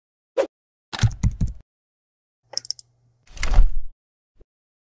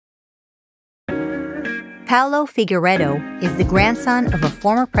Paulo Figueiredo is the grandson of a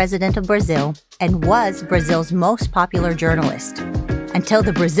former president of Brazil and was Brazil's most popular journalist, until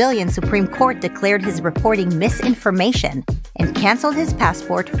the Brazilian Supreme Court declared his reporting misinformation and canceled his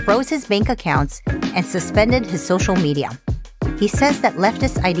passport, froze his bank accounts, and suspended his social media. He says that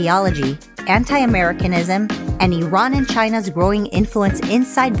leftist ideology, anti-Americanism, and Iran and China's growing influence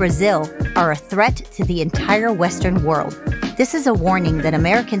inside Brazil are a threat to the entire Western world. This is a warning that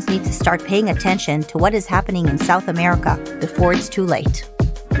Americans need to start paying attention to what is happening in South America before it's too late.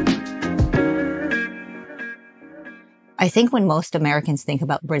 I think when most Americans think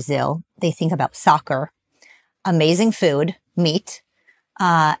about Brazil, they think about soccer, amazing food, meat,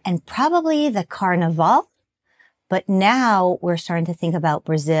 and probably the carnival. But now we're starting to think about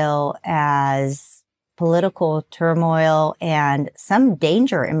Brazil as political turmoil and some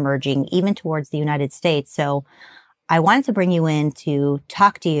danger emerging even towards the United States. So I wanted to bring you in to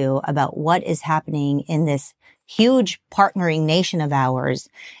talk to you about what is happening in this huge partnering nation of ours,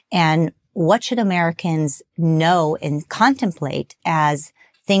 and what should Americans know and contemplate as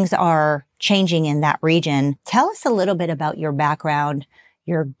things are changing in that region. Tell us a little bit about your background.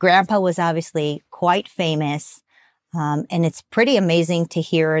 Your grandpa was obviously quite famous, and it's pretty amazing to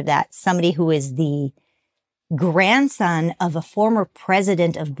hear that somebody who is the grandson of a former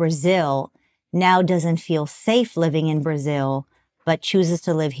president of Brazil now doesn't feel safe living in Brazil, but chooses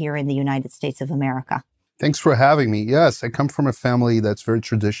to live here in the United States of America. Thanks for having me. Yes, I come from a family that's very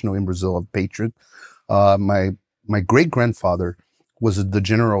traditional in Brazil of patriot. My great-grandfather was the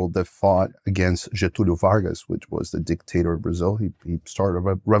general that fought against Getúlio Vargas, which was the dictator of Brazil. He started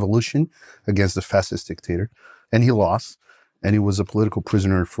a revolution against the fascist dictator, and he lost, and he was a political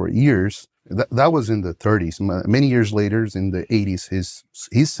prisoner for years. That was in the 30s. Many years later, in the 80s,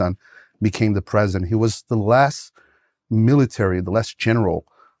 his son became the president. He was the last military, the last general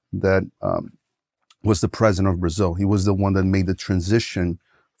that was the president of Brazil. He was the one that made the transition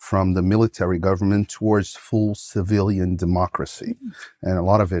from the military government towards full civilian democracy. And a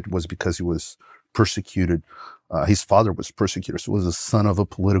lot of it was because he was persecuted. His father was persecuted, so he was a son of a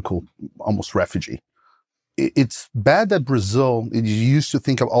political, almost refugee. It's bad that Brazil, you used to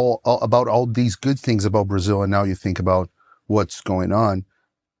think of about all these good things about Brazil, and now you think about what's going on.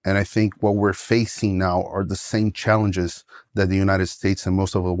 And I think what we're facing now are the same challenges that the United States and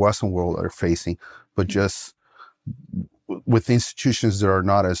most of the Western world are facing, but just with institutions that are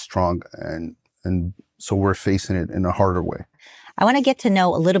not as strong. And so we're facing it in a harder way. I want to get to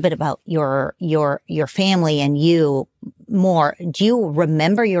know a little bit about your family and you more. Do you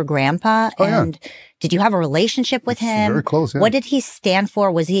remember your grandpa? Oh, and yeah. Did you have a relationship with him? Very close, yeah. What did he stand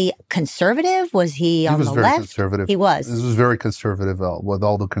for? Was he conservative? Was he on the left? He was very conservative. He was. This was very conservative with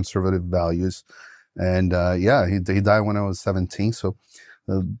all the conservative values. And he died when I was 17. So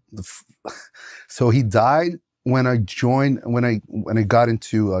so he died when I got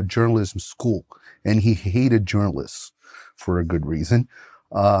into journalism school, and he hated journalists for a good reason.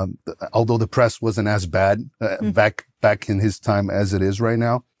 Although the press wasn't as bad back in his time as it is right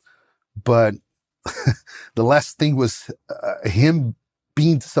now. But the last thing was him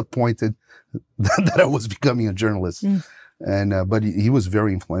being disappointed that I was becoming a journalist. But he was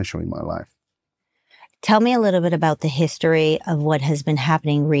very influential in my life. Tell me a little bit about the history of what has been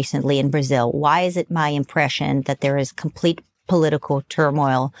happening recently in Brazil. Why is it my impression that there is complete political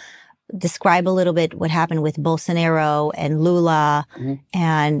turmoil? Describe a little bit what happened with Bolsonaro and Lula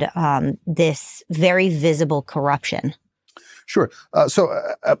and this very visible corruption. Sure.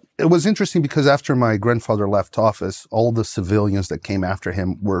 It was interesting because after my grandfather left office, all the civilians that came after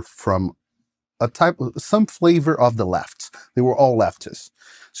him were from some flavor of the left. They were all leftists.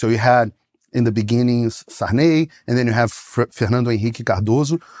 So you had in the beginnings Sarney, and then you have Fernando Henrique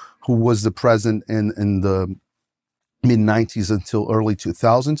Cardoso, who was the president in the mid-90s until early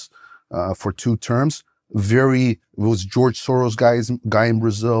 2000s for 2 terms. It was George Soros guy in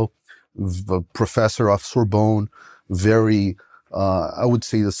Brazil, the professor of Sorbonne, very, I would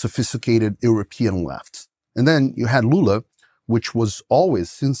say, the sophisticated European left. And then you had Lula, which was always,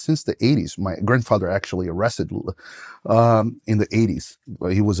 since the 80s, my grandfather actually arrested Lula in the 80s.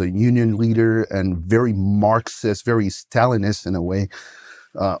 He was a union leader and very Marxist, very Stalinist in a way,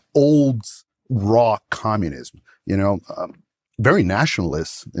 old, raw communism, very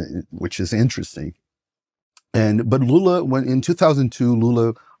nationalist, which is interesting. But Lula, in 2002,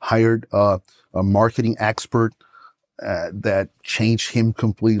 Lula hired a marketing expert that changed him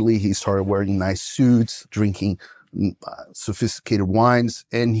completely. He started wearing nice suits, drinking sophisticated wines,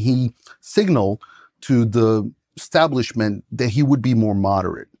 and he signaled to the establishment that he would be more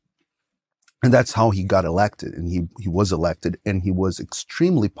moderate. And that's how he got elected, and he was elected, and he was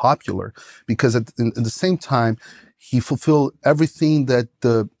extremely popular because at the same time, he fulfilled everything that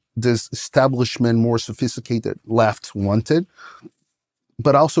this establishment, more sophisticated left wanted.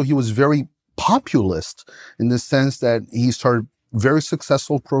 But also he was very populist in the sense that he started very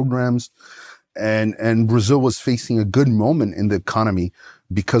successful programs, and Brazil was facing a good moment in the economy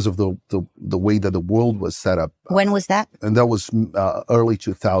because of the way that the world was set up. When was that? And that was early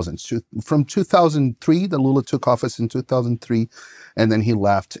 2000s. From 2003, that Lula took office in 2003, and then he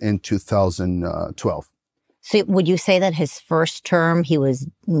left in 2012. So would you say that his first term, he was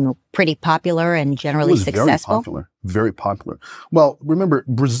pretty popular and generally successful? Very popular. Well, remember,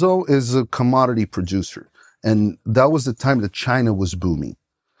 Brazil is a commodity producer, and that was the time that China was booming.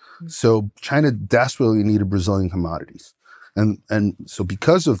 So China desperately needed Brazilian commodities. And so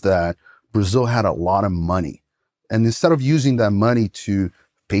because of that, Brazil had a lot of money. And instead of using that money to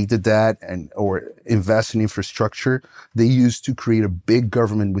pay the debt or invest in infrastructure, they used to create a big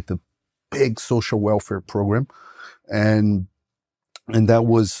government with a big social welfare program. And that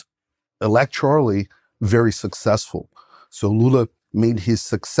was electorally very successful. So Lula made his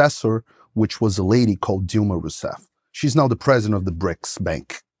successor, which was a lady called Dilma Rousseff. She's now the president of the BRICS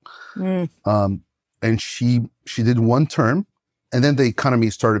Bank. And she did one term, and then the economy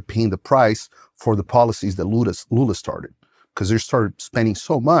started paying the price for the policies that Lula started, because they started spending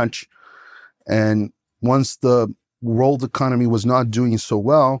so much. And once the world economy was not doing so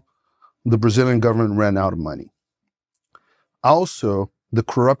well, the Brazilian government ran out of money. Also, the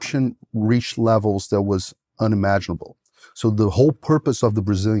corruption reached levels that was unimaginable. So the whole purpose of the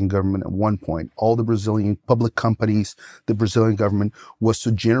Brazilian government at one point, all the Brazilian public companies, the Brazilian government, was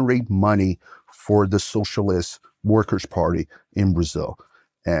to generate money for the Socialist Workers' Party in Brazil.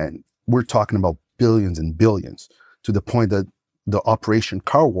 And we're talking about billions and billions, to the point that the Operation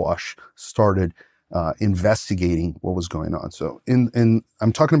Car Wash started investigating what was going on. So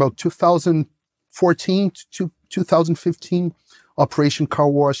I'm talking about 2014 to 2015, Operation Car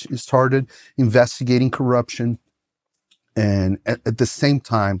Wash started investigating corruption. And at the same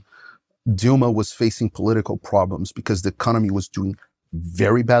time, Dilma was facing political problems because the economy was doing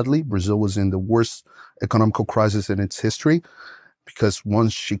very badly. Brazil was in the worst economical crisis in its history, because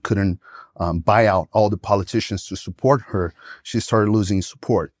once she couldn't buy out all the politicians to support her, she started losing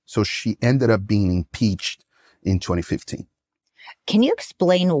support. So she ended up being impeached in 2015. Can you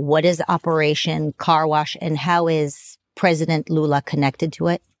explain what is Operation Car Wash and how is President Lula connected to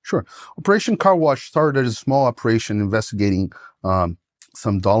it? Sure. Operation Car Wash started as a small operation investigating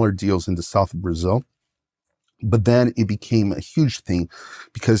some dollar deals in the south of Brazil. But then it became a huge thing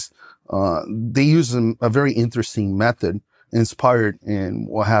because they used a very interesting method inspired in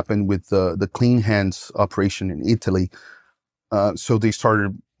what happened with the Clean Hands operation in Italy. So they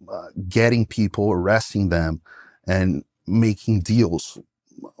started getting people, arresting them, and making deals,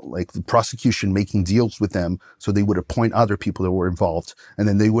 like the prosecution making deals with them, so they would appoint other people that were involved, and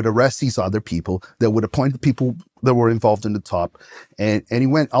then they would arrest these other people that would appoint the people that were involved in the top, and he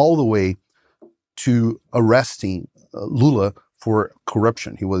went all the way to arresting Lula for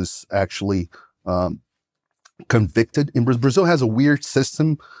corruption. He was actually convicted. In Brazil has a weird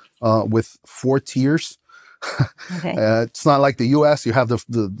system with 4 tiers. Okay. It's not like the U.S. You have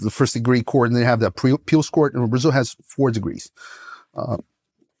the first degree court, and then you have the appeals court, and Brazil has 4 degrees.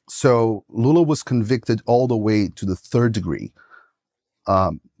 So Lula was convicted all the way to the 3rd degree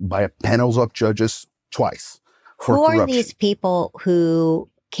by panels of judges twice for corruption. Who are these people who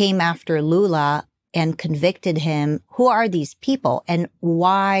came after Lula and convicted him? Who are these people, and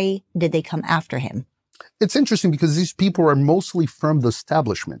why did they come after him? It's interesting because these people are mostly from the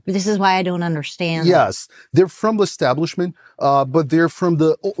establishment. This is why I don't understand. Yes, they're from the establishment, but they're from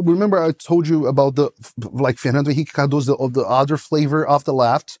the, remember I told you about like Fernando Henrique Cardoso, of the other flavor of the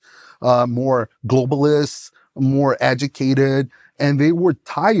left, more globalists, more educated, and they were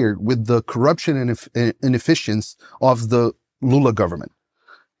tired with the corruption and inefficiency of the Lula government.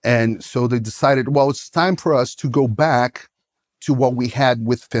 And so they decided, well, it's time for us to go back to what we had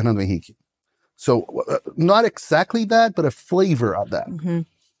with Fernando Henrique. So not exactly that, but a flavor of that. Mm-hmm.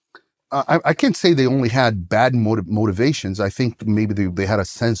 I can't say they only had bad motivations. I think maybe they had a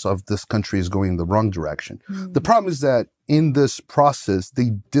sense of this country is going in the wrong direction. Mm-hmm. The problem is that in this process,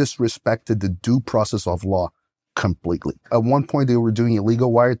 they disrespected the due process of law completely. At one point, they were doing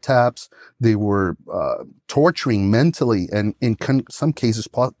illegal wiretaps. They were torturing mentally and in some cases,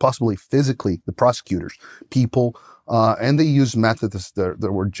 possibly physically, the prosecutors, people. And they used methods that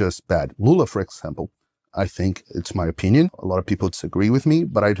were just bad. Lula, for example, I think, it's my opinion, a lot of people disagree with me,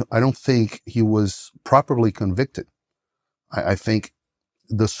 but I don't think he was properly convicted. I think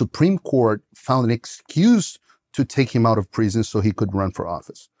the Supreme Court found an excuse to take him out of prison so he could run for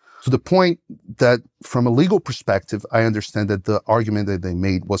office. To the point that from a legal perspective, I understand that the argument that they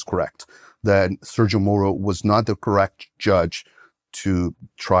made was correct, that Sergio Moro was not the correct judge to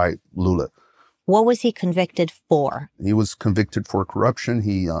try Lula. What was he convicted for? He was convicted for corruption.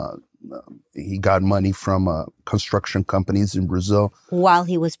 He got money from construction companies in Brazil. While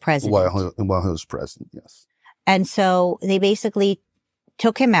he was president? While he was president, yes. And so they basically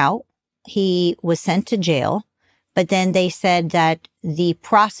took him out. He was sent to jail. But then they said that the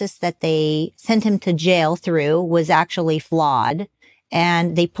process that they sent him to jail through was actually flawed.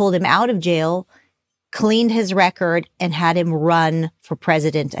 And they pulled him out of jail, cleaned his record, and had him run for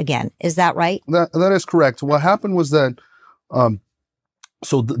president again. Is that right? That is correct. What happened was that,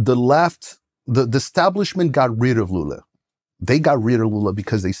 so the left, the establishment got rid of Lula. They got rid of Lula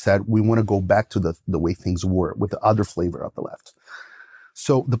because they said, we want to go back to the way things were with the other flavor of the left.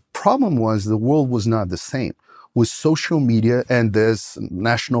 So the problem was the world was not the same. With social media and this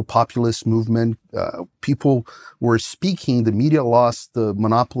national populist movement, people were speaking, the media lost the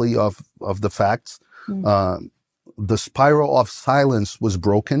monopoly of the facts. The spiral of silence was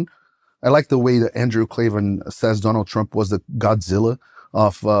broken. I like the way that Andrew Clavin says Donald Trump was the Godzilla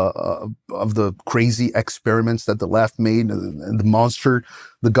of the crazy experiments that the left made, and the monster,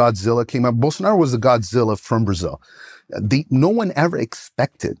 the Godzilla came up. Bolsonaro was the Godzilla from Brazil. No one ever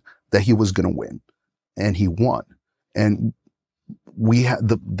expected that he was going to win. And he won. And we had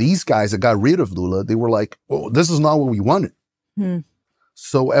these guys that got rid of Lula, they were like, oh, this is not what we wanted.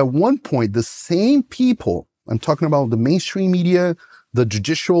 So at one point, the same people, I'm talking about the mainstream media, the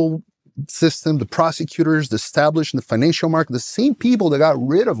judicial system, the prosecutors, the established, the financial market, the same people that got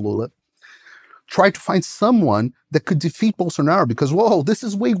rid of Lula tried to find someone that could defeat Bolsonaro because, whoa, this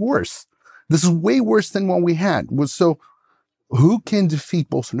is way worse. This is way worse than what we had. So who can defeat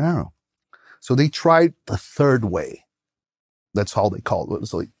Bolsonaro? So they tried the third way. That's how they called it.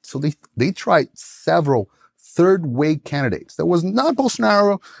 So they tried several third way candidates. That was not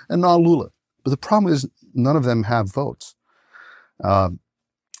Bolsonaro and not Lula. But the problem is none of them have votes.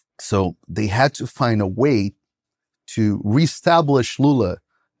 So they had to find a way to reestablish Lula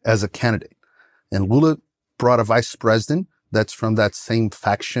as a candidate. And Lula brought a vice president that's from that same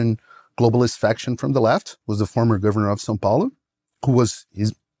faction, globalist faction from the left, was the former governor of São Paulo, who was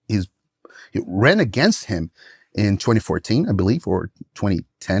he ran against him in 2014, I believe, or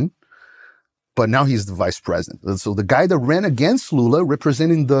 2010. But now he's the vice president. So the guy that ran against Lula,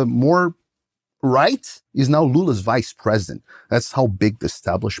 representing the more right, is now Lula's vice president. That's how big the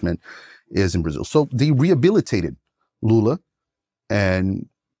establishment is in Brazil. So they rehabilitated Lula, and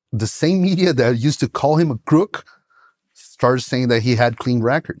the same media that used to call him a crook started saying that he had clean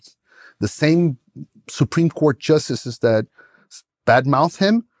records. The same Supreme Court justices that badmouthed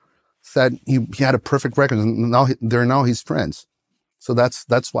him said he had a perfect record, and now they're his friends. So that's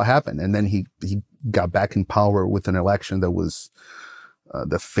what happened. And then he got back in power with an election that was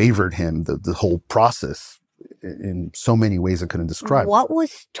that favored him. The whole process in so many ways I couldn't describe. What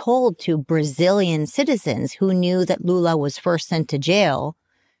was told to Brazilian citizens who knew that Lula was first sent to jail?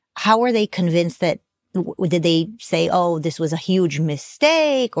 How were they convinced that? Did they say, oh, this was a huge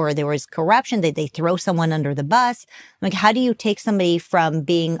mistake, or there was corruption? Did they throw someone under the bus? Like, how do you take somebody from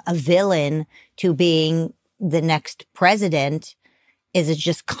being a villain to being the next president? Is it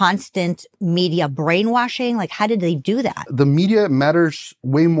just constant media brainwashing? Like, how did they do that? The media matters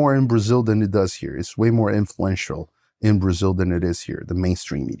way more in Brazil than it does here. It's way more influential in Brazil than it is here, the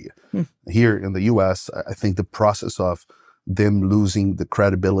mainstream media. Here in the US, I think the process of them losing the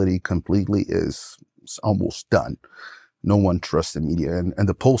credibility completely is almost done. No one trusts the media, and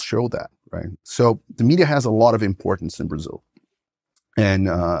the polls show that, right? So the media has a lot of importance in Brazil, and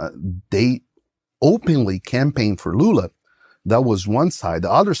they openly campaigned for Lula. That was one side.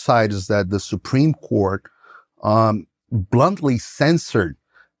 The other side is that the Supreme Court bluntly censored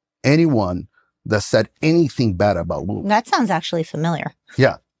anyone that said anything bad about Lula. That sounds actually familiar.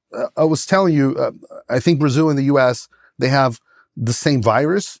 Yeah. I was telling you, I think Brazil and the US, they have the same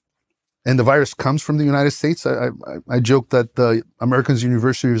virus, and the virus comes from the United States. I joke that the Americans'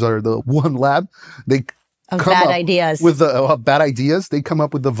 universities are the Wuhan lab. They Of come bad up ideas. with the bad ideas. They come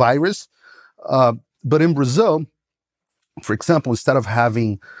up with the virus. But in Brazil, for example, instead of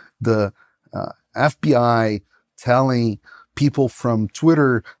having the FBI telling people from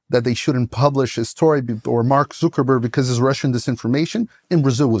Twitter that they shouldn't publish a story, or Mark Zuckerberg because it's Russian disinformation, in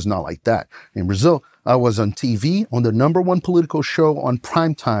Brazil was not like that. In Brazil, I was on TV on the #1 political show on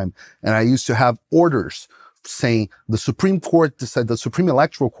prime time, and I used to have orders saying the Supreme Court decided, the Superior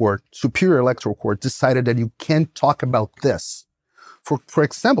Electoral Court decided that you can't talk about this. For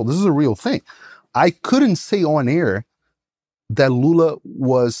example, this is a real thing. I couldn't say on air that Lula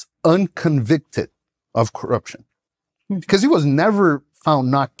was unconvicted of corruption because he was never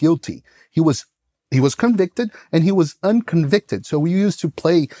found not guilty. He was convicted and he was unconvicted. So we used to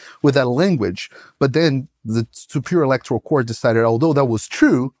play with that language, but then the Superior Electoral Court decided, although that was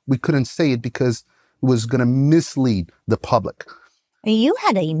true, we couldn't say it because it was going to mislead the public. You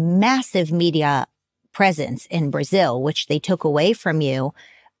had a massive media presence in Brazil, which they took away from you.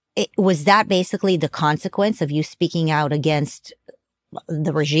 Was that basically the consequence of you speaking out against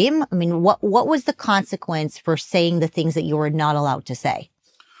the regime? I mean, what was the consequence for saying the things that you were not allowed to say?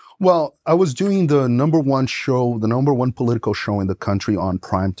 Well, I was doing the number one political show in the country on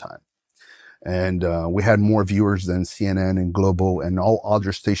prime time. And we had more viewers than CNN and Global and all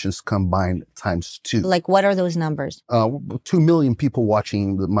other stations combined ×2. Like, what are those numbers? 2 million people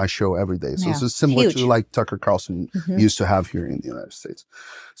watching my show every day. So this is similar to like Tucker Carlson used to have here in the United States.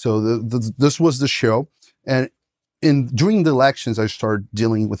 So this was the show. And during the elections, I started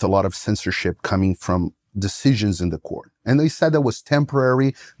dealing with a lot of censorship coming from decisions in the court. And they said that was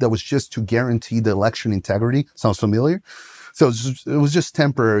temporary. That was just to guarantee the election integrity. Sounds familiar? So it was just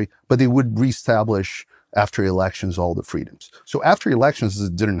temporary, but they would reestablish after elections all the freedoms. So after elections,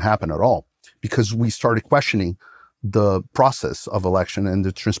 it didn't happen at all because we started questioning the process of election and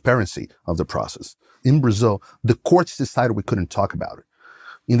the transparency of the process. In Brazil, the courts decided we couldn't talk about it.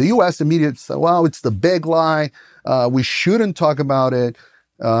 In the US, the media said, well, it's the big lie. We shouldn't talk about it.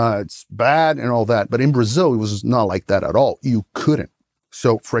 It's bad and all that. But in Brazil, it was not like that at all. You couldn't.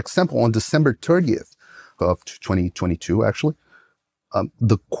 So, for example, on December 30th, of 2022, actually,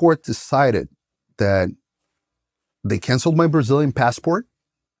 the court decided that they canceled my Brazilian passport.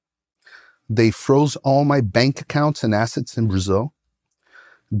 They froze all my bank accounts and assets in Brazil.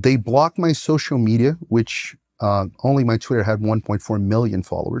 They blocked my social media, which only my Twitter had 1.4 million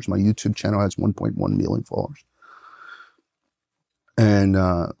followers. My YouTube channel has 1.1 million followers. And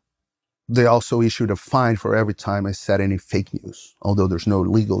they also issued a fine for every time I said any fake news, although there's no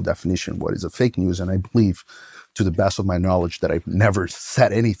legal definition of what is a fake news. And I believe, to the best of my knowledge, that I've never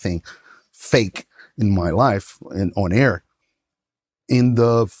said anything fake in my life and on air. In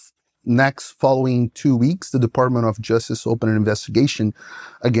the next following 2 weeks, the Department of Justice opened an investigation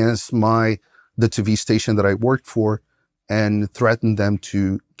against the TV station that I worked for and threatened them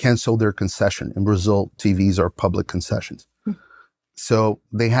to cancel their concession. In Brazil, TVs are public concessions. So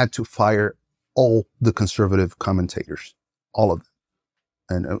they had to fire all the conservative commentators, all of them.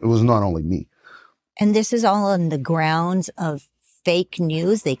 And it was not only me. And this is all on the grounds of fake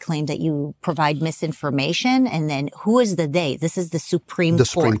news. They claim that you provide misinformation. And then who is the they? This is the Supreme Court. The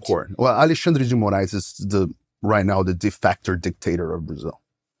Supreme Court. Well, Alexandre de Moraes is right now the de facto dictator of Brazil.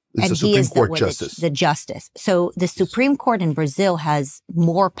 It's and the Supreme Court justice. The justice. So the Supreme Court in Brazil has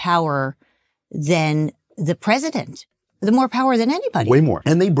more power than the president. The more power than anybody. Way more.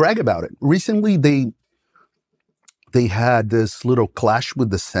 And they brag about it. Recently, they had this little clash with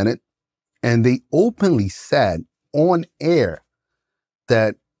the Senate, and they openly said on air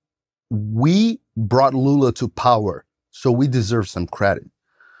that we brought Lula to power, so we deserve some credit.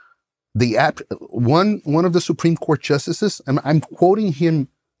 One of the Supreme Court justices, and I'm quoting him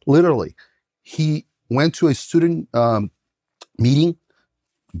literally, he went to a student meeting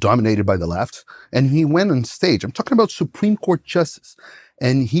dominated by the left, and he went on stage. I'm talking about Supreme Court justice,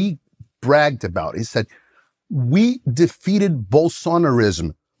 and he bragged about it. He said, we defeated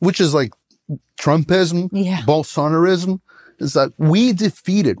Bolsonarism, which is like Trumpism, Bolsonarism. It's like, we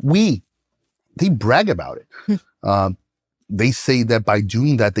defeated, they brag about it. They say that by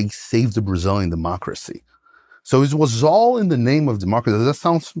doing that, they saved the Brazilian democracy. So it was all in the name of democracy. Does that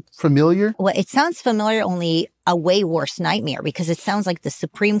sound familiar? Well, it sounds familiar, only a way worse nightmare, because it sounds like the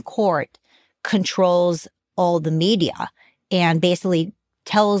Supreme Court controls all the media and basically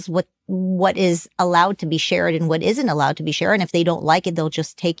tells what is allowed to be shared and what isn't allowed to be shared. And if they don't like it, they'll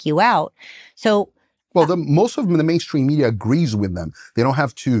just take you out. So, well, most of the mainstream media agrees with them. They don't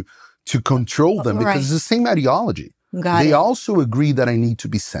have to control them because it's the same ideology. They also agree that I need to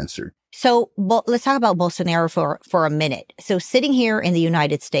be censored. So let's talk about Bolsonaro for a minute. So sitting here in the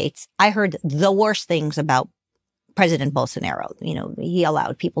United States, I heard the worst things about President Bolsonaro. You know, he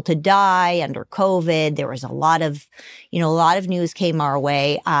allowed people to die under COVID. There was a lot of news came our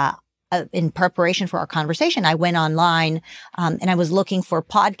way. In preparation for our conversation, I went online and I was looking for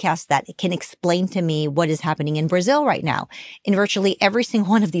podcasts that can explain to me what is happening in Brazil right now. In virtually every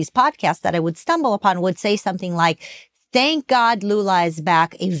single one of these podcasts that I would stumble upon would say something like, thank God Lula is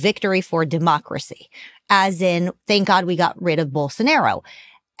back, a victory for democracy. As in, thank God we got rid of Bolsonaro.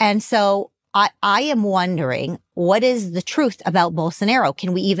 And so I am wondering, what is the truth about Bolsonaro?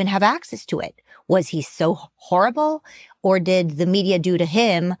 Can we even have access to it? Was he so horrible, or did the media do to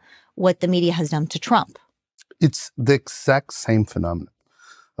him what the media has done to Trump? It's the exact same phenomenon,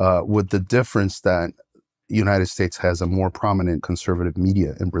 with the difference that the United States has a more prominent conservative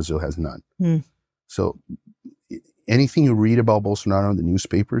media and Brazil has none. So anything you read about Bolsonaro in the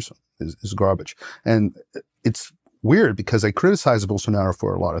newspapers is garbage. And it's weird because I criticize Bolsonaro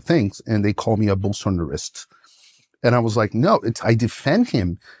for a lot of things and they call me a Bolsonarist. And I was like, no, I defend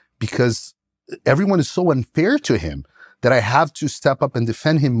him because everyone is so unfair to him that I have to step up and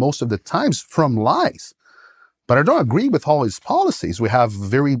defend him most of the times from lies. But I don't agree with all his policies. We have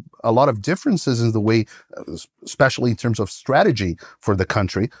a lot of differences in the way, especially in terms of strategy for the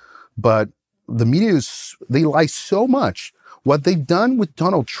country. But the media, they lie so much. What they've done with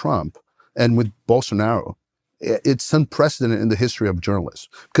Donald Trump and with Bolsonaro, it's unprecedented in the history of journalism.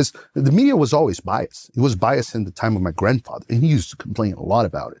 Because the media was always biased. It was biased in the time of my grandfather, and he used to complain a lot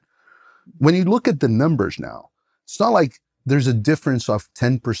about it. When you look at the numbers now, it's not like there's a difference of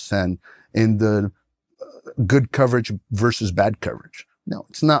 10% in the good coverage versus bad coverage. No,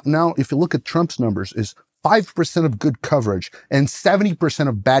 it's not. Now, if you look at Trump's numbers, is 5% of good coverage and 70%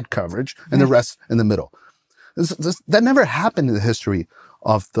 of bad coverage, and the rest in the middle. That never happened in the history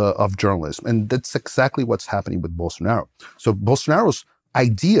of journalism, and that's exactly what's happening with Bolsonaro. So Bolsonaro's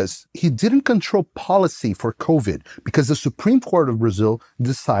ideas, he didn't control policy for COVID because the Supreme Court of Brazil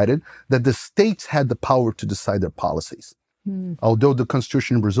decided that the states had the power to decide their policies. Although the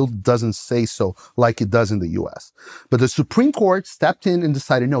Constitution in Brazil doesn't say so like it does in the US. But the Supreme Court stepped in and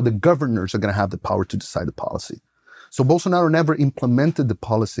decided, no, the governors are going to have the power to decide the policy. So Bolsonaro never implemented the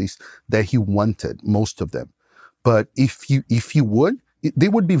policies that he wanted, most of them. But if you would, they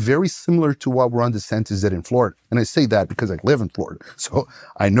would be very similar to what Ron DeSantis did in Florida. And I say that because I live in Florida, so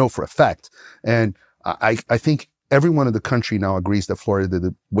I know for a fact. And I think everyone in the country now agrees that Florida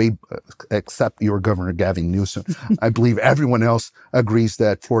did way, except your governor, Gavin Newsom. I believe everyone else agrees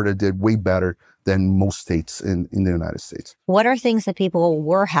that Florida did way better than most states in the United States. What are things that people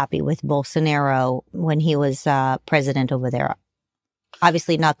were happy with Bolsonaro when he was president over there?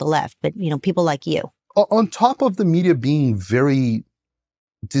 Obviously not the left, but people like you. On top of the media being very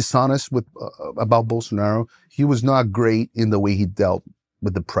dishonest about Bolsonaro, he was not great in the way he dealt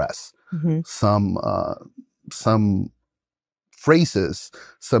with the press. Some phrases,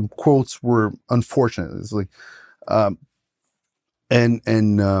 some quotes were unfortunate. It's like,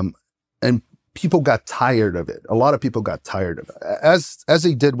 and people got tired of it. A lot of people got tired of it, as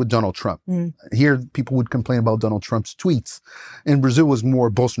they did with Donald Trump. Here, people would complain about Donald Trump's tweets. In Brazil, was more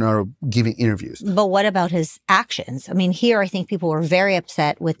Bolsonaro giving interviews. But what about his actions? I mean, here, I think people were very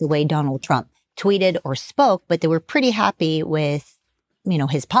upset with the way Donald Trump tweeted or spoke, but they were pretty happy with,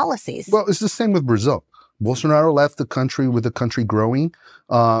 his policies. Well, it's the same with Brazil. Bolsonaro left the country with the country growing,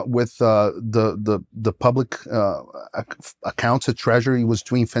 with the public accounts at Treasury was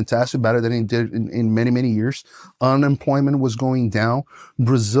doing fantastic, better than it did in many, many years. Unemployment was going down.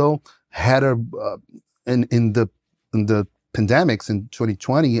 Brazil had in the pandemics in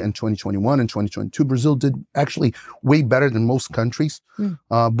 2020 and 2021 and 2022, Brazil did actually way better than most countries.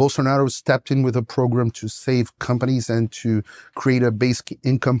 Bolsonaro stepped in with a program to save companies and to create a basic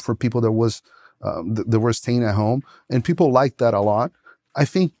income for people that were staying at home, and people liked that a lot. I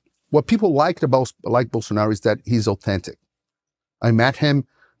think what people liked about Bolsonaro is that he's authentic. I met him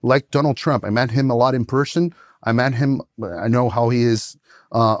like Donald Trump. I met him a lot in person. I know how he is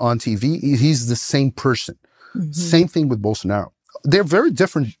on TV. He's the same person. Same thing with Bolsonaro. They're very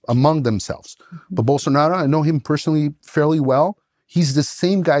different among themselves. But Bolsonaro, I know him personally fairly well. He's the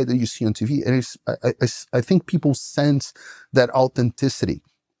same guy that you see on TV, and I think people sense that authenticity.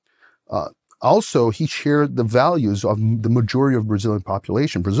 Also, he shared the values of the majority of Brazilian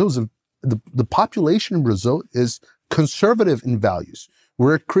population. The population in Brazil is conservative in values.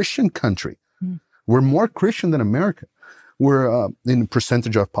 We're a Christian country. We're more Christian than America. We're in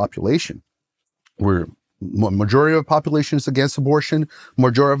percentage of population. Majority of the population is against abortion.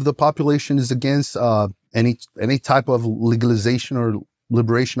 Majority of the population is against any type of legalization or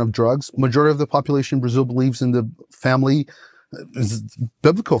liberation of drugs. Majority of the population in Brazil believes in the family,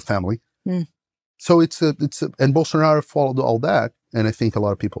 biblical family. So and Bolsonaro followed all that, and I think a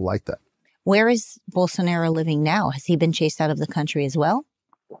lot of people like that. Where is Bolsonaro living now? Has he been chased out of the country as well?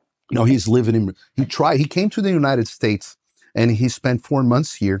 No, he's living he came to the United States and he spent 4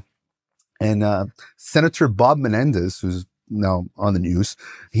 months here. And Senator Bob Menendez, who's now on the news,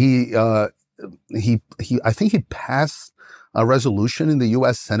 I think he passed a resolution in the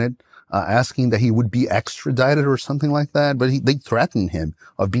U.S. Senate asking that he would be extradited or something like that. But they threatened him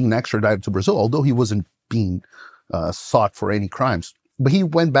of being extradited to Brazil, although he wasn't being sought for any crimes. But he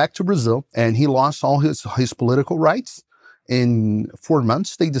went back to Brazil and he lost all his political rights. In 4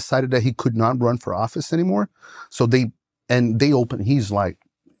 months, they decided that he could not run for office anymore. So they opened, he's like,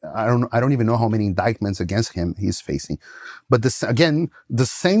 I don't even know how many indictments against him he's facing. But this, again, the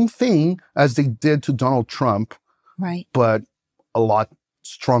same thing as they did to Donald Trump, right? But a lot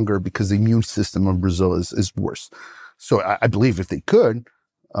stronger because the immune system of Brazil is worse. So I believe if they could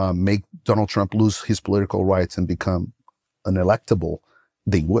make Donald Trump lose his political rights and become unelectable,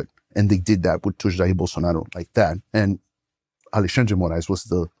 they would. And they did that with Jair Bolsonaro like that. And Alexandre Moraes was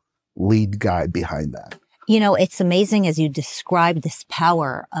the lead guy behind that. You know, it's amazing as you describe this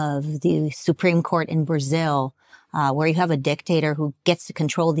power of the Supreme Court in Brazil, where you have a dictator who gets to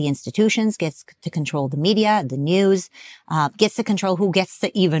control the institutions, gets to control the media, the news, gets to control who gets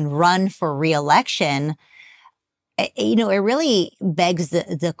to even run for re-election. You know, it really begs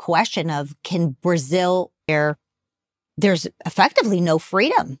the question of, can Brazil, where there's effectively no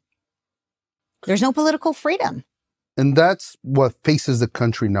freedom? There's no political freedom. And that's what faces the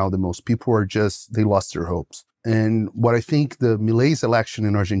country now the most. People are they lost their hopes. And what I think the Milei's election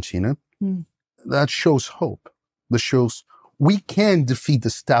in Argentina, that shows hope. That shows we can defeat the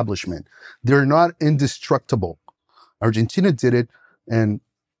establishment. They're not indestructible. Argentina did it, and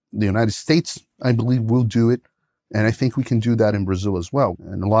the United States, I believe, will do it. And I think we can do that in Brazil as well.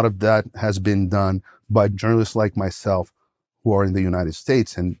 And a lot of that has been done by journalists like myself, who are in the United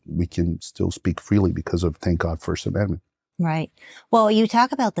States, and we can still speak freely because of, thank God, First Amendment. Right. Well, you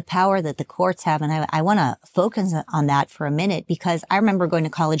talk about the power that the courts have, and I want to focus on that for a minute, because I remember going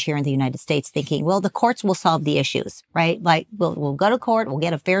to college here in the United States thinking, well, the courts will solve the issues, right? Like, we'll go to court, we'll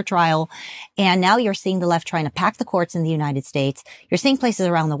get a fair trial. And now you're seeing the left trying to pack the courts in the United States. You're seeing places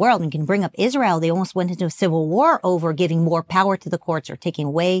around the world, and you can bring up Israel. They almost went into a civil war over giving more power to the courts or taking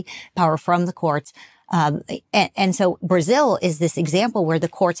away power from the courts. And so Brazil is this example where the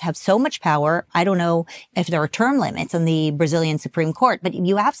courts have so much power. I don't know if there are term limits on the Brazilian Supreme Court, but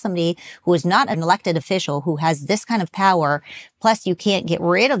you have somebody who is not an elected official who has this kind of power, plus you can't get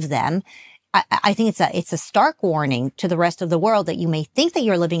rid of them. I think it's a stark warning to the rest of the world that you may think that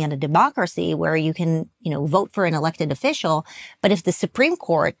you're living in a democracy where you can, vote for an elected official. But if the Supreme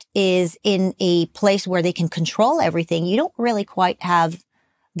Court is in a place where they can control everything, you don't really quite have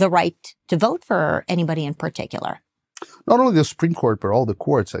the right to vote for anybody in particular. Not only the Supreme Court, but all the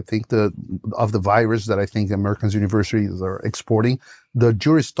courts. I think of the virus that I think American universities are exporting, the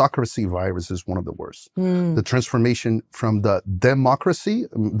juristocracy virus is one of the worst. The transformation from the democracy,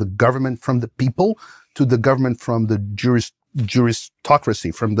 the government from the people, to the government from the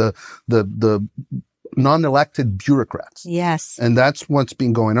juristocracy, from the non-elected bureaucrats. Yes. And that's what's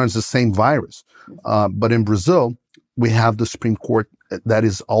been going on. It's the same virus. But in Brazil, we have the Supreme Court that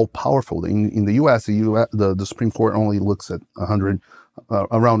is all powerful. In the U.S., the Supreme Court only looks at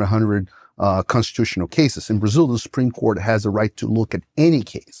around 100 constitutional cases. In Brazil, the Supreme Court has the right to look at any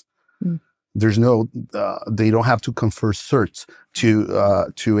case. There's they don't have to confer certs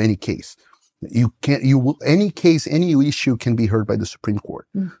to any case. Any case, any issue can be heard by the Supreme Court.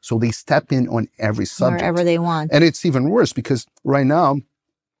 So they step in on every subject. Wherever they want. And it's even worse because right now,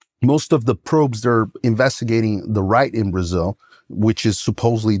 most of the probes they're investigating the right in Brazil, which is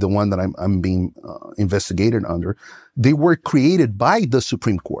supposedly the one that I'm being investigated under, they were created by the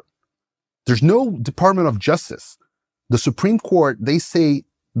Supreme Court. There's no Department of Justice. The Supreme Court, they say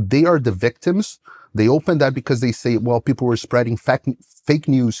they are the victims. They open that because they say, well, people were spreading fake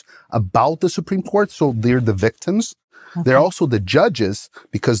news about the Supreme Court, so they're the victims. Okay. They're also the judges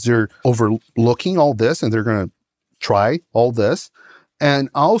because they're overlooking all this and they're going to try all this. And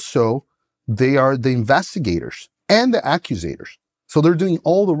also, they are the investigators and the accusators. So they're doing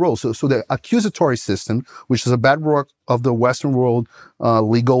all the roles. So the accusatory system, which is a bedrock of the Western world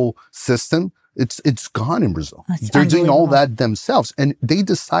legal system, it's gone in Brazil. They're doing all that themselves. And they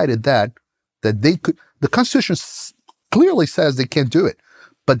decided that they could. The Constitution clearly says they can't do it,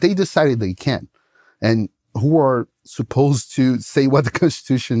 but they decided they can. And who are supposed to say what the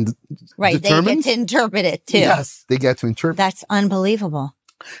Constitution determines? They get to interpret it too. Yes, they get to interpret. That's unbelievable.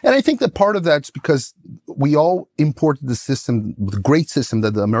 And I think that part of that's because we all imported the system, the great system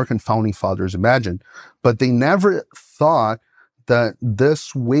that the American founding fathers imagined, but they never thought that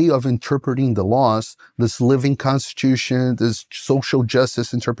this way of interpreting the laws, this living constitution, this social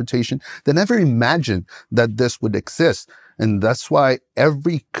justice interpretation, they never imagined that this would exist. And that's why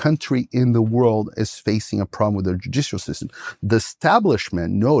every country in the world is facing a problem with their judicial system. The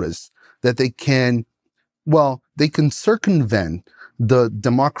establishment noticed that they can circumvent the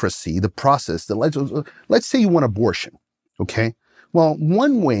democracy, the process, let's say you want abortion, okay? Well,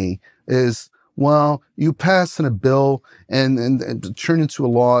 one way is, well, you pass a bill and turn into a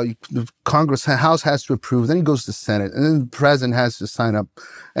law. The Congress, House has to approve. Then it goes to Senate, and then the president has to sign up,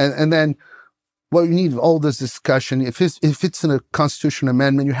 and then, well, you need all this discussion. If it's in a constitutional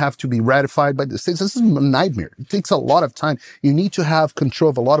amendment, you have to be ratified by the states. This is a nightmare. It takes a lot of time. You need to have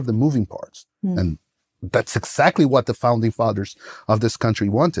control of a lot of the moving parts, and that's exactly what the founding fathers of this country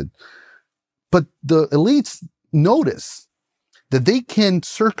wanted. But the elites notice that they can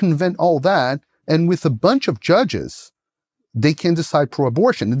circumvent all that, and with a bunch of judges, they can decide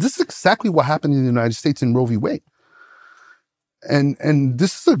pro-abortion. And this is exactly what happened in the United States in Roe v. Wade. And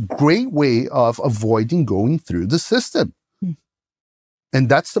this is a great way of avoiding going through the system. And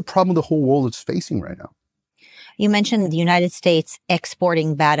that's the problem the whole world is facing right now. You mentioned the United States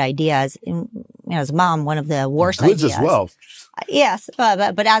exporting bad ideas. As a mom, one of the worst ideas. Goods as well. Yes,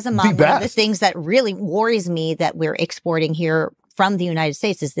 but as a mom, one of the things that really worries me that we're exporting here from the United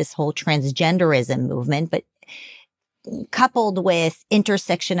States is this whole transgenderism movement. But coupled with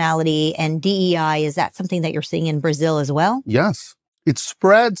intersectionality and DEI, is that something that you're seeing in Brazil as well? Yes. It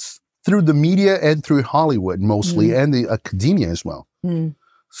spreads through the media and through Hollywood mostly, and the academia as well.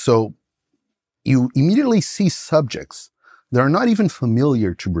 So you immediately see subjects that are not even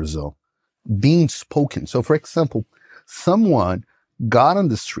familiar to Brazil being spoken. So, for example, someone got on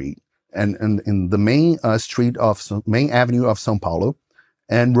the street and in the main main avenue of São Paulo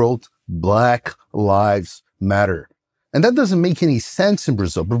and wrote "Black Lives Matter." And that doesn't make any sense in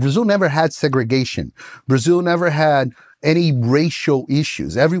Brazil. But Brazil never had segregation. Brazil never had any racial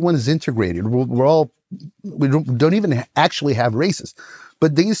issues. Everyone is integrated. We don't even actually have races.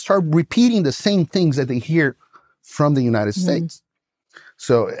 But they start repeating the same things that they hear from the United States.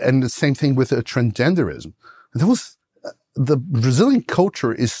 So, and the same thing with transgenderism. The Brazilian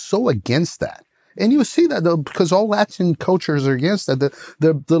culture is so against that. And you see that because all Latin cultures are against that.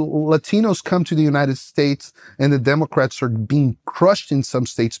 The Latinos come to the United States and the Democrats are being crushed in some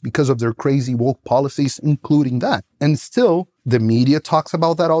states because of their crazy woke policies, including that. And still, the media talks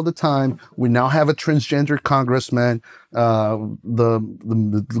about that all the time. We now have a transgender congressman.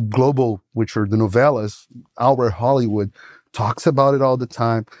 The global, which are the novellas, our Hollywood, talks about it all the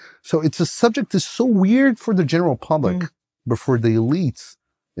time. So it's a subject that's so weird for the general public, but for the elites,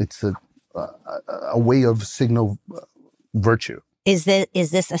 it's a way of signal virtue. Is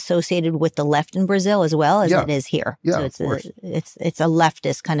this associated with the left in Brazil as well as it is here? Yeah, so it's a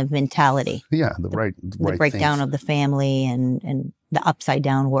leftist kind of mentality. Yeah, the breakdown of the family and the upside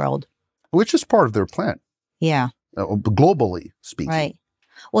down world, which is part of their plan. Yeah, globally speaking. Right.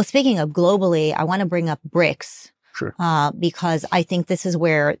 Well, speaking of globally, I want to bring up BRICS. Sure. Because I think this is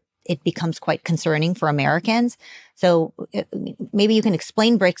where it becomes quite concerning for Americans. So maybe you can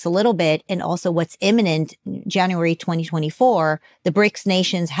explain BRICS a little bit, and also what's imminent. January 2024, the BRICS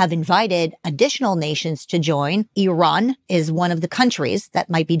nations have invited additional nations to join. Iran is one of the countries that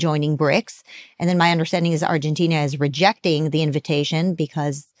might be joining BRICS. And then my understanding is Argentina is rejecting the invitation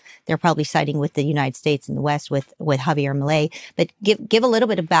because they're probably siding with the United States and the West with Javier Milei. But give a little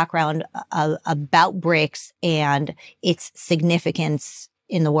bit of background about BRICS and its significance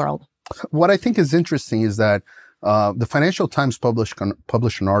in the world. What I think is interesting is that the Financial Times published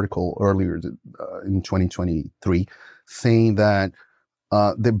an article earlier in 2023 saying that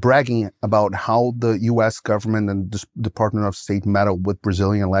they're bragging about how the U.S. government and the Department of State meddled with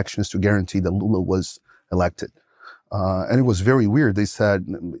Brazilian elections to guarantee that Lula was elected. And it was very weird. They said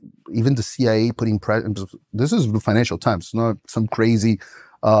even the CIA putting this is the Financial Times, not some crazy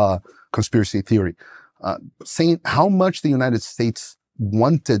conspiracy theory, saying how much the United States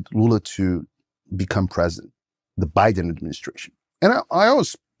wanted Lula to become president, the Biden administration. And I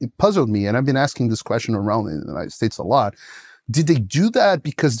always, it puzzled me, and I've been asking this question around in the United States a lot. Did they do that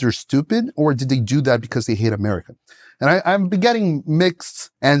because they're stupid, or did they do that because they hate America? And I've been getting mixed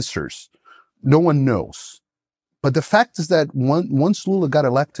answers. No one knows. But the fact is that once Lula got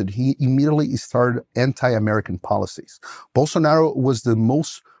elected, he immediately started anti-American policies. Bolsonaro was the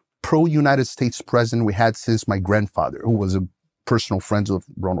most pro-United States president we had since my grandfather, who was a personal friend of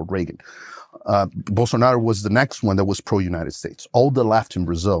Ronald Reagan. Bolsonaro was the next one that was pro-United States. All the left in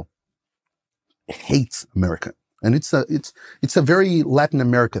Brazil hates America. And it's a very Latin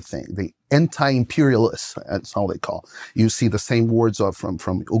America thing. The anti-imperialists, that's how they call. You see the same words from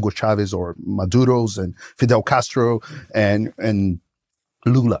Hugo Chavez or Maduro's and Fidel Castro and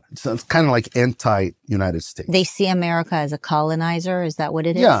Lula. It's kind of like anti-United States. They see America as a colonizer. Is that what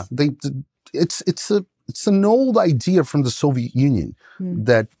it is? Yeah, it's an old idea from the Soviet Union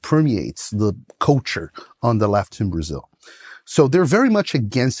that permeates the culture on the left in Brazil. So they're very much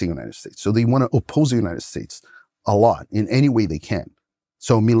against the United States. So they want to oppose the United States a lot in any way they can.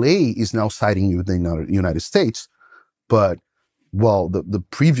 So Milei is now siding with the United States, but well, the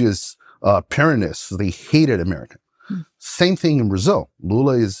previous Peronists, they hated America. Same thing in Brazil.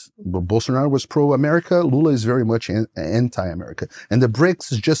 Bolsonaro was pro-America. Lula is very much anti-America. And the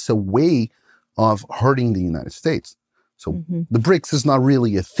BRICS is just a way of hurting the United States. So the BRICS is not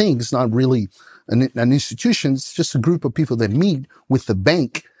really a thing. It's not really an institution. It's just a group of people that meet with the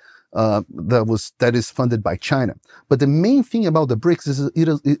bank that is funded by China. But the main thing about the BRICS is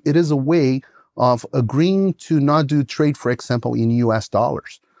it is a way of agreeing to not do trade, for example, in US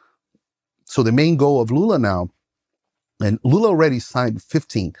dollars. So the main goal of Lula now, and Lula already signed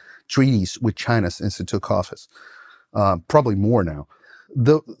 15 treaties with China since he took office, probably more now.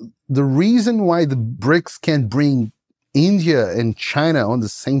 The reason why the BRICS can bring India and China on the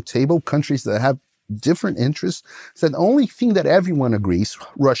same table, countries that have different interests, is that the only thing that everyone agrees,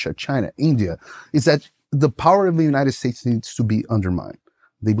 Russia, China, India, is that the power of the United States needs to be undermined.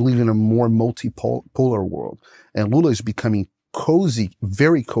 They believe in a more multipolar world. And Lula is becoming cozy,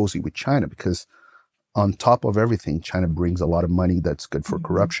 very cozy with China because on top of everything, China brings a lot of money that's good for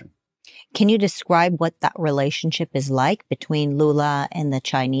corruption. Can you describe what that relationship is like between Lula and the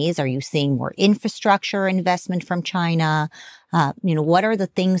Chinese? Are you seeing more infrastructure investment from China? What are the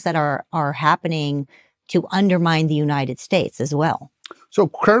things that are happening to undermine the United States as well? So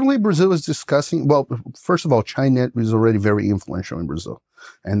currently Brazil is discussing, well, first of all, China is already very influential in Brazil.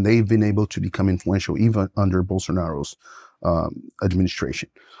 And they've been able to become influential even under Bolsonaro's administration.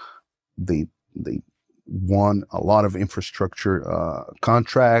 They won a lot of infrastructure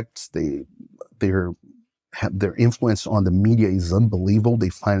contracts. Their influence on the media is unbelievable. They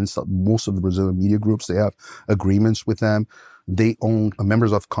finance most of the Brazilian media groups. They have agreements with them. They own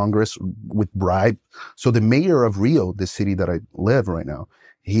members of Congress with bribe. So the mayor of Rio, the city that I live right now,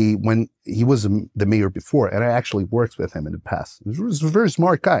 when he was the mayor before, and I actually worked with him in the past. He was a very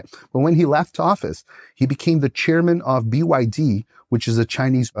smart guy. But when he left office, he became the chairman of BYD, which is a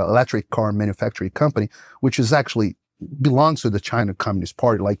Chinese electric car manufacturing company, which is actually belongs to the China Communist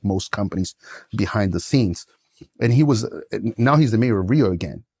Party, like most companies behind the scenes. And now he's the mayor of Rio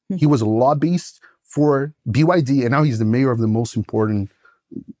again. He was a lobbyist for BYD, and now he's the mayor of the most important,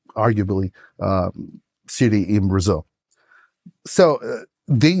 arguably, city in Brazil. So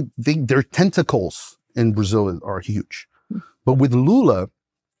their tentacles in Brazil are huge. But with Lula,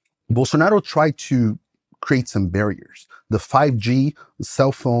 Bolsonaro tried to create some barriers. The 5G, the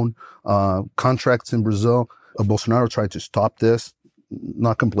cell phone contracts in Brazil, Bolsonaro tried to stop this.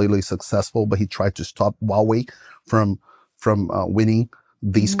 Not completely successful, but he tried to stop Huawei from winning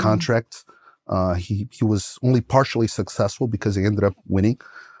these contracts. He was only partially successful because he ended up winning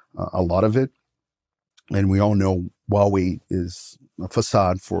a lot of it. And we all know Huawei is a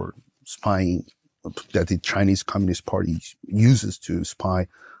facade for spying that the Chinese Communist Party uses to spy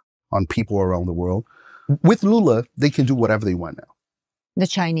on people around the world. With Lula, they can do whatever they want now. The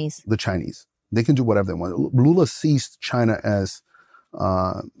Chinese. They can do whatever they want. Lula sees China as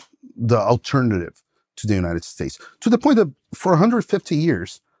the alternative to the United States, to the point that for 150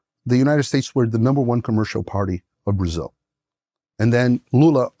 years, the United States were the number one commercial party of Brazil. And then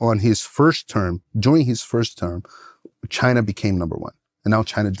Lula, during his first term, China became number one. And now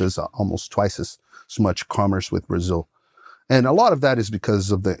China does almost twice as much commerce with Brazil. And a lot of that is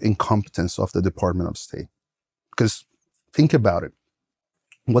because of the incompetence of the Department of State. Because think about it.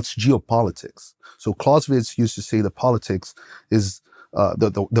 What's geopolitics? So Clausewitz used to say that politics is,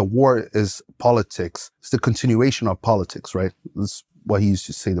 the war is politics. It's the continuation of politics, right? That's what he used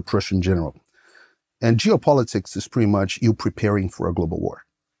to say, the Prussian general. And geopolitics is pretty much you preparing for a global war.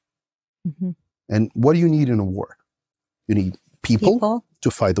 Mm-hmm. And what do you need in a war? You need people to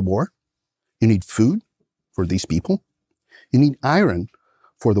fight the war. You need food for these people. You need iron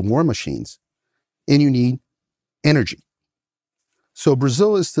for the war machines. And you need energy. So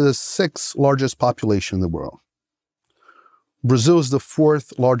Brazil is the 6th largest population in the world. Brazil is the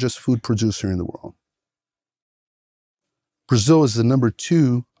 4th largest food producer in the world. Brazil is the number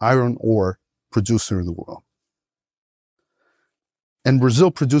 2 iron ore producer in the world. And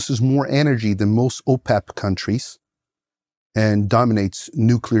Brazil produces more energy than most OPEC countries and dominates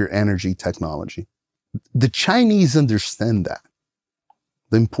nuclear energy technology. The Chinese understand that,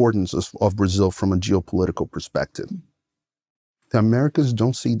 the importance of Brazil from a geopolitical perspective. The Americans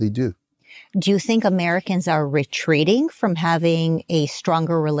don't see they do. Do you think Americans are retreating from having a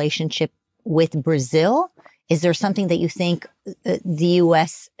stronger relationship with Brazil? Is there something that you think the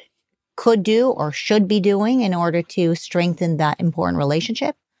U.S. could do or should be doing in order to strengthen that important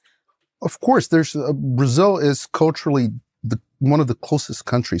relationship? Of course, Brazil is culturally one of the closest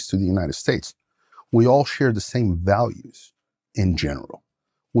countries to the United States. We all share the same values in general.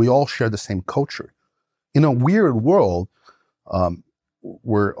 We all share the same culture. In a weird world,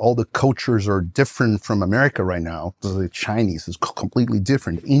 where all the cultures are different from America right now, the Chinese is completely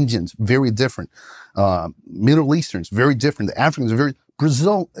different, Indians, very different, Middle Easterns, very different, the Africans are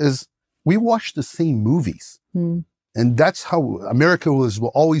Brazil is, we watch the same movies. And that's how America was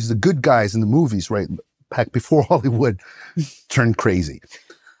always the good guys in the movies, right? Back before Hollywood turned crazy.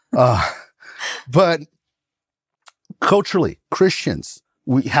 But culturally, Christians,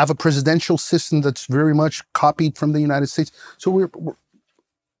 we have a presidential system that's very much copied from the United States. So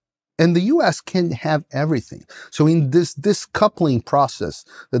and the U.S. can have everything. So in this coupling process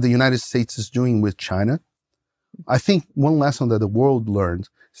that the United States is doing with China, I think one lesson that the world learned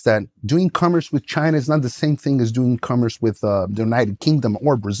is that doing commerce with China is not the same thing as doing commerce with the United Kingdom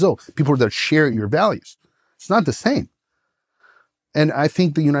or Brazil, people that share your values. It's not the same. And I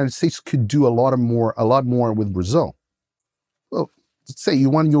think the United States could do a lot more with Brazil. Well, let's say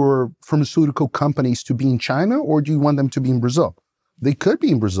you want your pharmaceutical companies to be in China, or do you want them to be in Brazil? They could be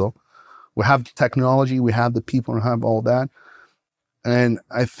in Brazil. We have the technology, we have the people, and have all that. And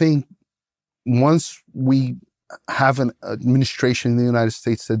I think once we have an administration in the United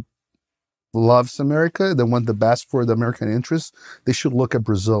States that loves America, that want the best for the American interests, they should look at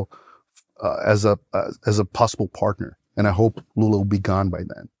Brazil as a possible partner. And I hope Lula will be gone by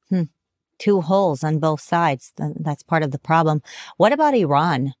then. Two holes on both sides. That's part of the problem. What about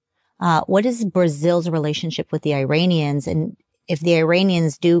Iran? What is Brazil's relationship with the Iranians? And if the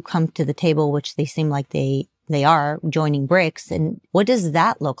Iranians do come to the table, which they seem like they are, joining BRICS, and what does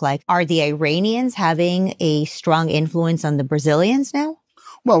that look like? Are the Iranians having a strong influence on the Brazilians now?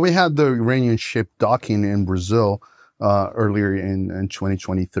 Well, we had the Iranian ship docking in Brazil earlier in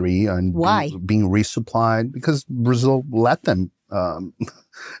 2023. And why? Being resupplied, because Brazil let them.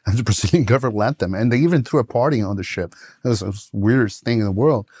 The Brazilian government let them. And they even threw a party on the ship. It was the weirdest thing in the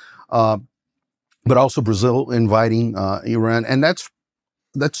world. But also Brazil inviting Iran. And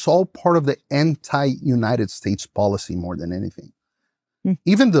that's all part of the anti-United States policy more than anything.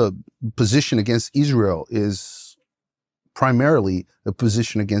 Even the position against Israel is primarily a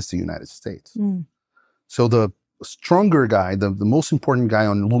position against the United States. So the stronger guy, the most important guy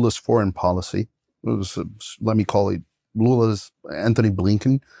on Lula's foreign policy, was, let me call it Lula's Anthony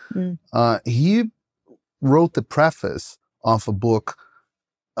Blinken, he wrote the preface of a book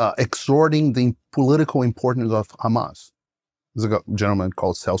exhorting the political importance of Hamas. There's a gentleman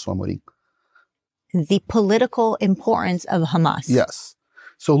called Celso Amorim. The political importance of Hamas. Yes.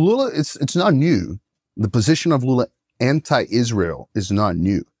 So Lula, it's not new. The position of Lula anti-Israel is not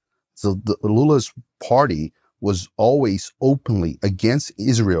new. So Lula's party was always openly against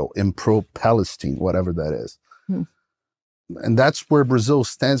Israel and pro-Palestine, whatever that is. And that's where Brazil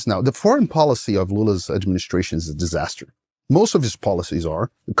stands now. The foreign policy of Lula's administration is a disaster. Most of his policies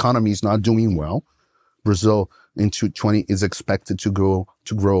are. The economy is not doing well. Brazil in 2020 is expected to grow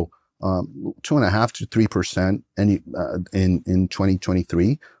 2.5% to 3% in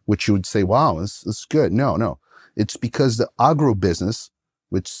 2023, which you would say, wow, it's good. No. It's because the agribusiness,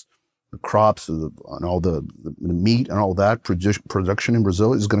 which the crops and all the meat and all that production in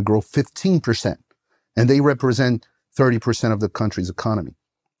Brazil is going to grow 15%. And they represent 30% of the country's economy.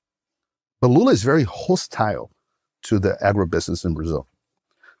 But Lula is very hostile to the agribusiness in Brazil.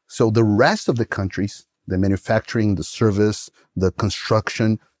 So the rest of the countries, the manufacturing, the service, the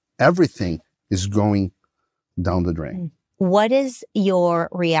construction, everything is going down the drain. What is your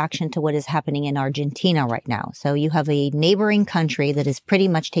reaction to what is happening in Argentina right now? So you have a neighboring country that is pretty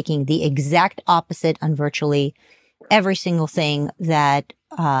much taking the exact opposite on virtually every single thing that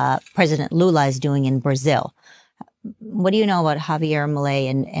President Lula is doing in Brazil. What do you know about Javier Milei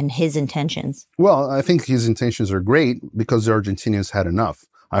and his intentions? Well, I think his intentions are great because the Argentinians had enough.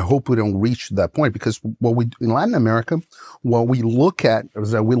 I hope we don't reach that point, because in Latin America, what we look at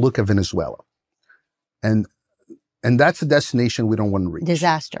is that we look at Venezuela. And that's a destination we don't want to reach.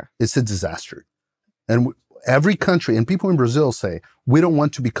 Disaster. It's a disaster. And every country, and people in Brazil say, we don't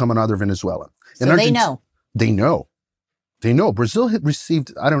want to become another Venezuela. So they know. They know. They know. Brazil had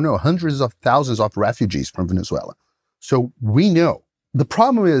received, I don't know, hundreds of thousands of refugees from Venezuela. So we know. The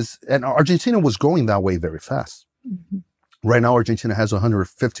problem is, and Argentina was going that way very fast. Right now, Argentina has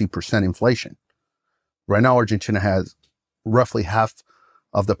 150% inflation. Right now, Argentina has roughly half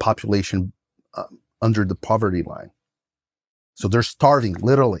of the population under the poverty line. So they're starving,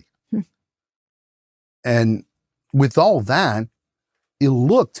 literally. And with all that, it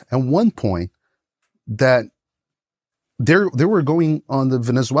looked at one point that they were going on the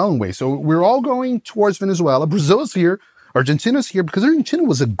Venezuelan way. So we're all going towards Venezuela. Brazil is here. Argentina's here because Argentina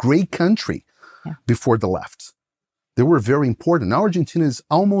was a great country before the left. They were very important. Now Argentina is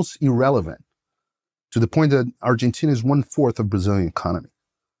almost irrelevant to the point that Argentina is 1/4 of Brazilian economy.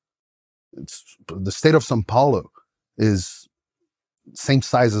 The state of São Paulo is same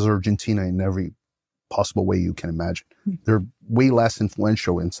size as Argentina in every possible way you can imagine. They're way less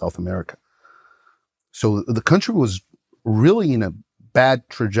influential in South America. So the country was really in a bad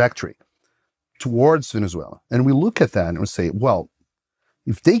trajectory towards Venezuela. And we look at that and we say, well,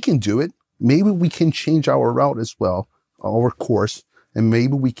 if they can do it, maybe we can change our route as well, our course, and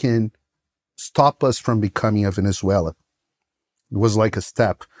maybe we can stop us from becoming a Venezuela. It was like a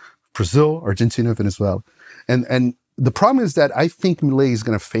step. Brazil, Argentina, Venezuela. And the problem is that I think Milei is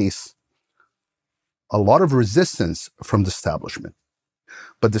going to face a lot of resistance from the establishment.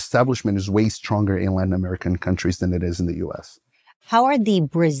 But the establishment is way stronger in Latin American countries than it is in the U.S. How are the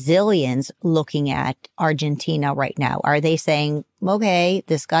Brazilians looking at Argentina right now? Are they saying, okay,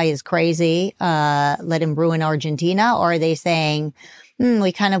 this guy is crazy, let him ruin Argentina? Or are they saying,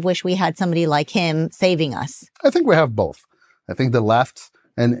 we kind of wish we had somebody like him saving us? I think we have both. I think the left,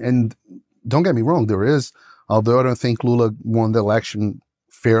 and don't get me wrong, there is, although I don't think Lula won the election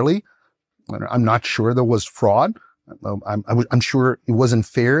fairly, I'm not sure there was fraud. I'm sure it wasn't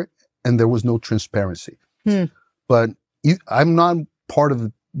fair and there was no transparency. But I'm not part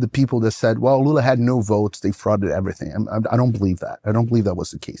of the people that said, well, Lula had no votes, they frauded everything. I don't believe that. I don't believe that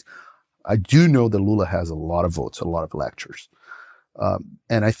was the case. I do know that Lula has a lot of votes, a lot of electors.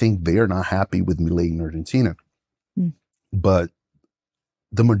 And I think they are not happy with Milei in Argentina. But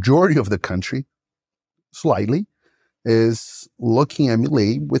the majority of the country, slightly, is looking at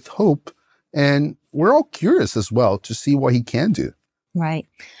Milei with hope. And we're all curious as well to see what he can do. Right.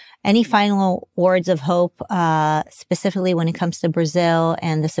 Any final words of hope, specifically when it comes to Brazil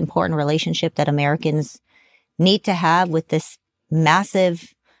and this important relationship that Americans need to have with this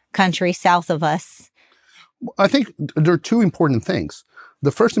massive country south of us? I think there are two important things.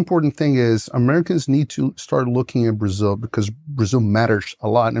 The first important thing is Americans need to start looking at Brazil because Brazil matters a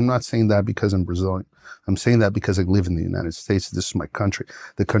lot. And I'm not saying that because I'm Brazilian. I'm saying that because I live in the United States. This is my country,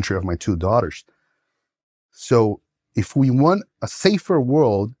 the country of my two daughters. So if we want a safer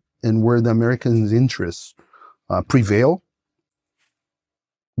world and where the Americans' interests prevail,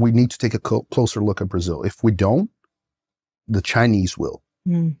 we need to take a closer look at Brazil. If we don't, the Chinese will.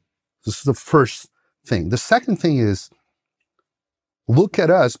 This is the first thing. The second thing is, look at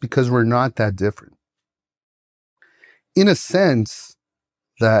us because we're not that different. In a sense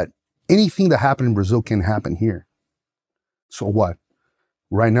that anything that happened in Brazil can happen here. So what?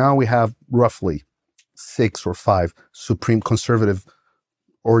 Right now we have roughly 6 or 5 Supreme Conservative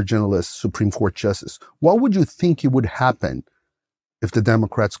originalist Supreme Court justices. What would you think it would happen if the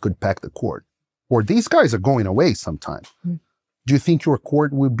Democrats could pack the court? Or these guys are going away sometime. Do you think your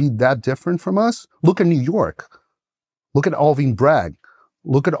court would be that different from us? Look at New York. Look at Alvin Bragg.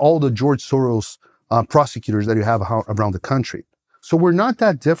 Look at all the George Soros prosecutors that you have around the country. So we're not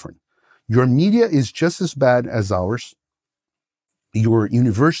that different. Your media is just as bad as ours. Your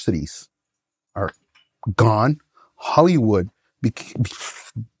universities are gone. Hollywood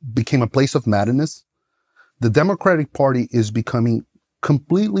became a place of madness. The Democratic Party is becoming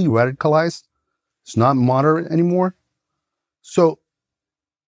completely radicalized. It's not moderate anymore. So,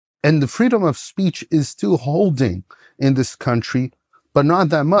 and the freedom of speech is still holding in this country, but not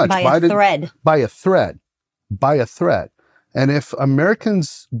that much. By a thread. By a thread. By a thread. And if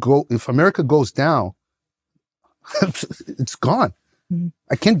America goes down, it's gone.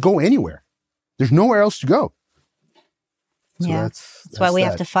 I can't go anywhere. There's nowhere else to go. So that's why we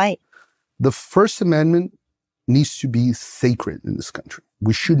have to fight. The First Amendment needs to be sacred in this country.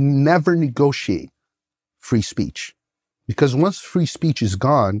 We should never negotiate free speech. Because once free speech is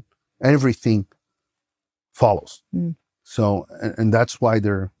gone, everything follows. So, and that's why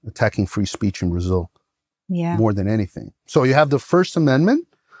they're attacking free speech in Brazil more than anything. So you have the First Amendment,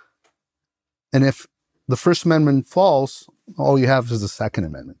 and if the First Amendment falls, all you have is the Second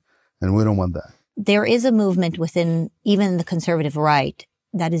Amendment, and we don't want that. There is a movement within even the conservative right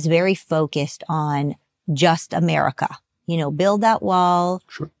that is very focused on just America. You know, build that wall,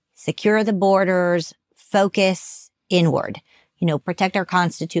 secure the borders, focus inward, you know, protect our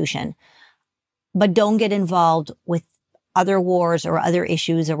Constitution, but don't get involved with other wars or other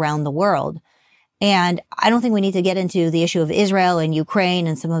issues around the world. And I don't think we need to get into the issue of Israel and Ukraine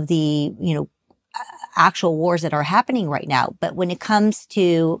and some of the, you know, actual wars that are happening right now. But when it comes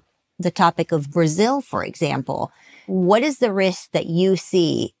to the topic of Brazil, for example, what is the risk that you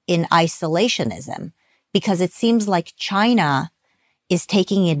see in isolationism? Because it seems like China is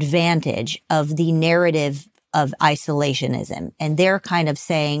taking advantage of the narrative of isolationism. And they're kind of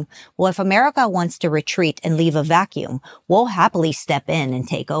saying, well, if America wants to retreat and leave a vacuum, we'll happily step in and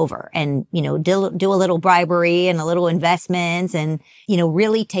take over and, do a little bribery and a little investments and,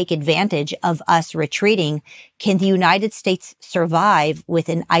 really take advantage of us retreating. Can the United States survive with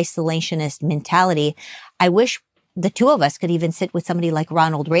an isolationist mentality? I wish the two of us could even sit with somebody like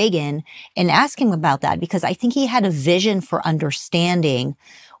Ronald Reagan and ask him about that, because I think he had a vision for understanding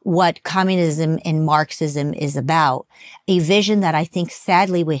what communism and Marxism is about, a vision that I think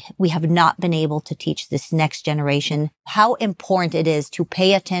sadly we have not been able to teach this next generation how important it is to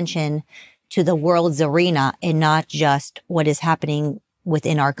pay attention to the world's arena and not just what is happening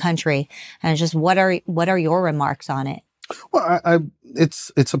within our country. And just what are your remarks on it? Well,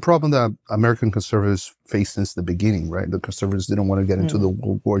 it's a problem that American conservatives faced since the beginning, right? The conservatives didn't want to get into the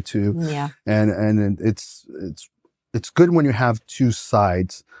World War II. Yeah. And it's good when you have two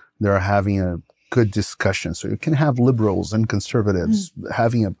sides that are having a good discussion. So you can have liberals and conservatives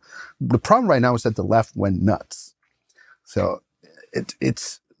having the problem right now is that the left went nuts. So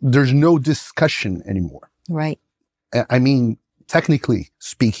there's no discussion anymore. Right. I mean, technically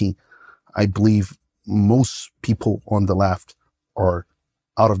speaking, I believe most people on the left are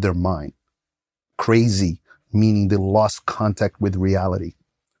out of their mind. Crazy, meaning they lost contact with reality.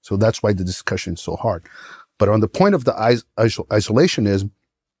 So that's why the discussion is so hard. But on the point of the isolationism,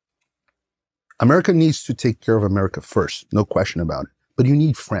 America needs to take care of America first, no question about it. But you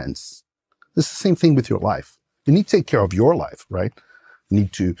need friends. It's the same thing with your life. You need to take care of your life, right? You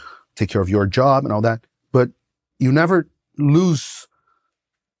need to take care of your job and all that. But you never lose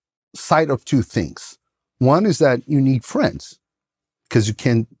sight of two things. One is that you need friends because you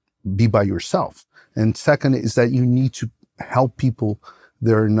can't be by yourself. And second is that you need to help people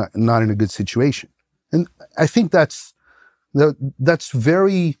that are not in a good situation. And I think that's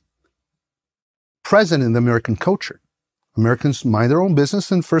very present in the American culture. Americans mind their own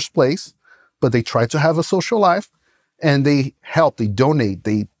business in first place, but they try to have a social life and they help, they donate,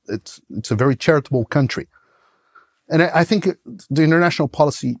 it's a very charitable country. And I think the international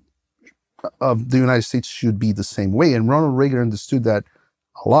policy of the United States should be the same way. And Ronald Reagan understood that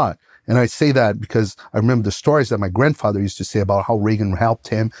a lot. And I say that because I remember the stories that my grandfather used to say about how Reagan helped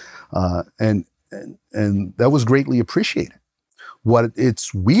him. And that was greatly appreciated. What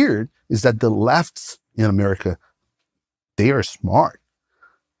it's weird is that the lefts in America, they are smart.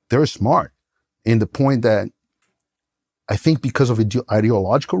 They're smart in the point that I think because of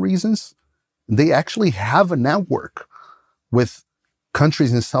ideological reasons, they actually have a network with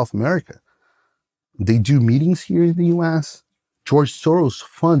countries in South America. They do meetings here in the US. George Soros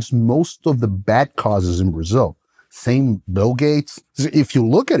funds most of the bad causes in Brazil. Same Bill Gates. If you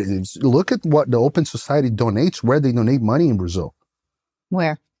look at it, look at what the Open Society donates, where they donate money in Brazil.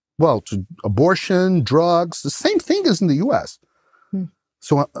 Where? Well, to abortion, drugs, the same thing as in the US.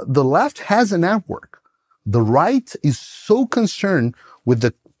 So the left has a network. The right is so concerned with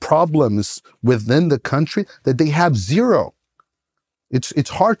the problems within the country that they have zero. It's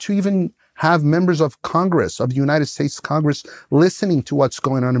hard to even have members of Congress, of the United States Congress, listening to what's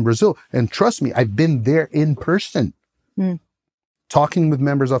going on in Brazil. And trust me, I've been there in person, talking with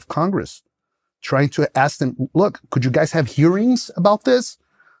members of Congress, trying to ask them, look, could you guys have hearings about this?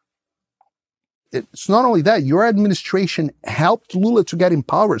 It's not only that, your administration helped Lula to get in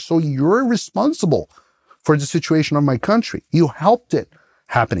power, so you're responsible for the situation of my country. You helped it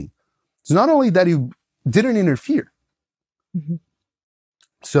happening. It's not only that you didn't interfere.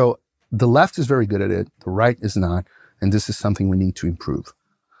 So the left is very good at it. The right is not. And this is something we need to improve.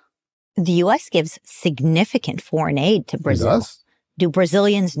 The U.S. gives significant foreign aid to Brazil. It does. Do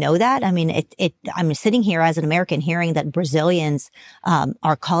Brazilians know that? I mean, I'm sitting here as an American hearing that Brazilians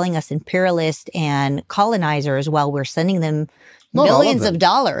are calling us imperialist and colonizers while we're sending them billions of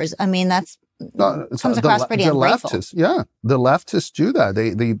dollars. I mean, comes across pretty ungrateful. The leftists do that.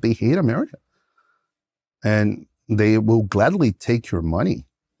 They hate America. And they will gladly take your money.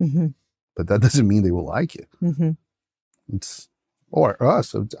 But that doesn't mean they will like you. Or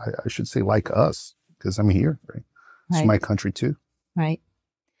us. I should say like us, because I'm here, right? It's my country too. Right.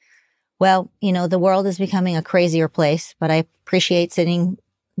 Well, the world is becoming a crazier place, but I appreciate sitting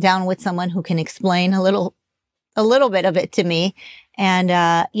down with someone who can explain a little bit of it to me. And,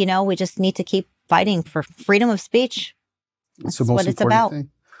 we just need to keep fighting for freedom of speech. That's what it's about. Thing.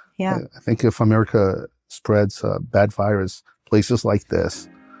 Yeah. I think if America spreads bad virus, places like this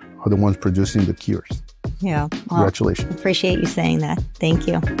are the ones producing the cures. Yeah. Well, congratulations. Appreciate you saying that. Thank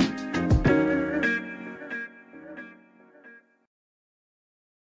you.